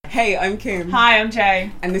Hey, I'm Kym. Hi, I'm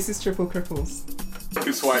Jay. And this is Triple Cripples.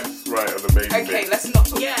 You swipe right on the baby Okay, bit. let's not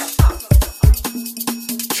talk. Yeah.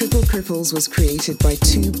 Triple Cripples was created by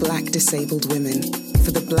two black disabled women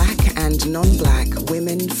for the black and non-black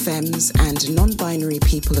women, femmes, and non-binary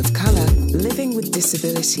people of colour living with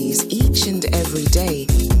disabilities each and every day,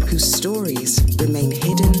 whose stories remain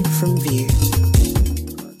hidden from view.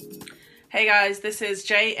 Hey guys, this is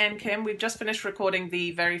Jay and Kym. We've just finished recording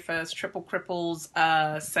the very first Triple Cripples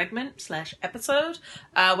segment/episode.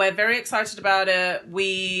 We're very excited about it.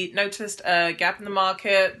 We noticed a gap in the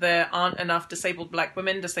market. There aren't enough disabled black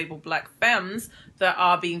women, disabled black femmes that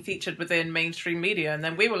are being featured within mainstream media. And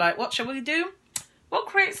then we were like, what shall we do? We'll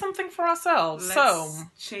create something for ourselves. Let's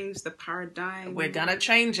change the paradigm. We're gonna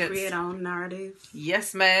change it. Create our own narrative.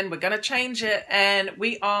 Yes, man, we're gonna change it, and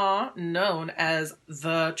we are known as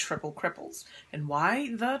the Triple Cripples. And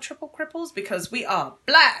why the Triple Cripples? Because we are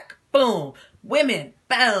black, boom, women,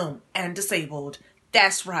 boom, and disabled.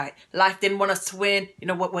 That's right. Life didn't want us to win. You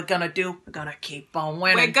know what we're gonna do? We're gonna keep on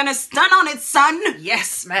winning. We're gonna stun on it, son.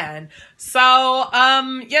 Yes, man. So,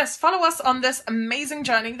 yes, follow us on this amazing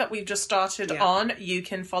journey that we've just started on. You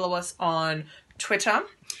can follow us on Twitter,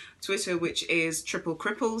 which is Triple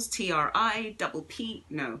Cripples, TRIPP.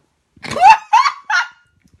 No.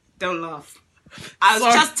 Don't laugh. I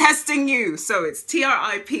was just testing you. So it's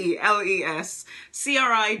TRIPLES,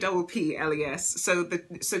 CRIPPLES.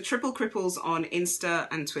 So Triple Cripples on Insta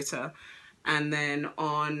and Twitter. And then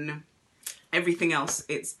on everything else,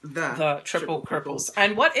 it's the Triple Cripples.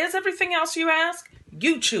 And what is everything else, you ask?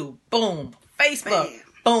 YouTube, boom. Facebook, Bam.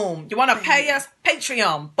 boom. You want to pay us?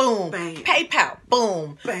 Patreon, boom. Bam. PayPal,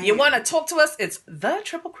 boom. Bam. You want to talk to us? It's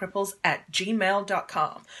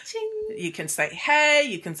thetriplecripples@gmail.com. You can say, hey,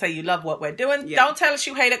 you can say you love what we're doing. Yeah. Don't tell us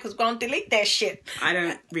you hate it because we're going to delete that shit. I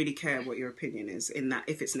don't really care what your opinion is in that,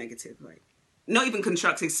 if it's negative. Like, not even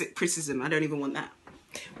constructive criticism. I don't even want that.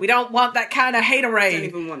 We don't want that kind of haterade. I don't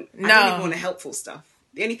even want the helpful stuff.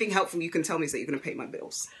 The only thing helpful you can tell me is that you're going to pay my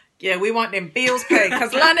bills. Yeah, we want them bills paid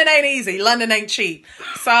because London ain't easy. London ain't cheap.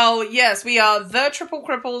 So, yes, we are the Triple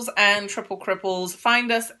Cripples and Triple Cripples.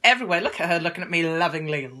 Find us everywhere. Look at her looking at me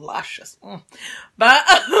lovingly and luscious. But,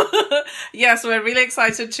 yes, we're really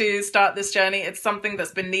excited to start this journey. It's something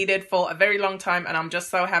that's been needed for a very long time, and I'm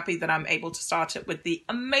just so happy that I'm able to start it with the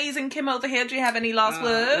amazing Kym over here. Do you have any last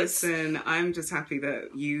words? Listen, I'm just happy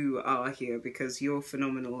that you are here because you're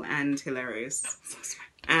phenomenal and hilarious.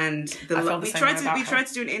 And we tried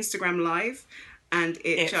to do an Instagram live, and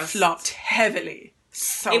it just flopped heavily.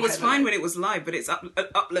 It was fine when it was live, but it's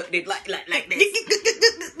uploaded like this,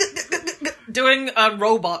 doing a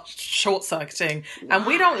robot short circuiting, and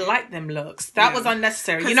we don't like them looks. That was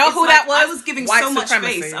unnecessary. You know who like, that was? I was giving so much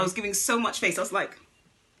face. I was giving so much face. I was like,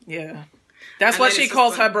 yeah, that's what she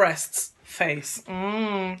calls her breasts. Face.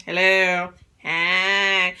 Hello.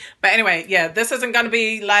 Hi. But anyway, yeah, this isn't going to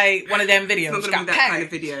be like one of them videos. It's not going to be that kind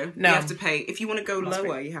of video. No. You have to pay. If you want to go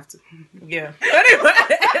lower, you have to. Yeah. Anyway,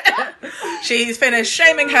 she's finished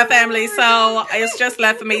shaming her family, so it's just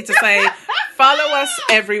left for me to say, follow us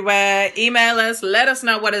everywhere. Email us. Let us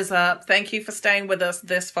know what is up. Thank you for staying with us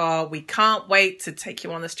this far. We can't wait to take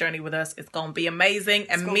you on this journey with us. It's going to be amazing.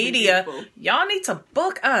 And media, y'all need to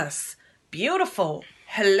book us. Beautiful.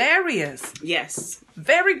 Hilarious. Yes.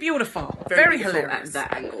 Very beautiful. Very hilarious. At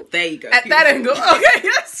that angle. There you go. At that angle. Okay,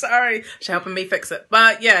 yes. Sorry. She's helping me fix it.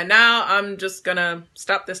 But yeah, now I'm just going to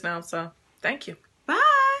stop this now. So thank you. Bye.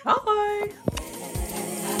 Bye.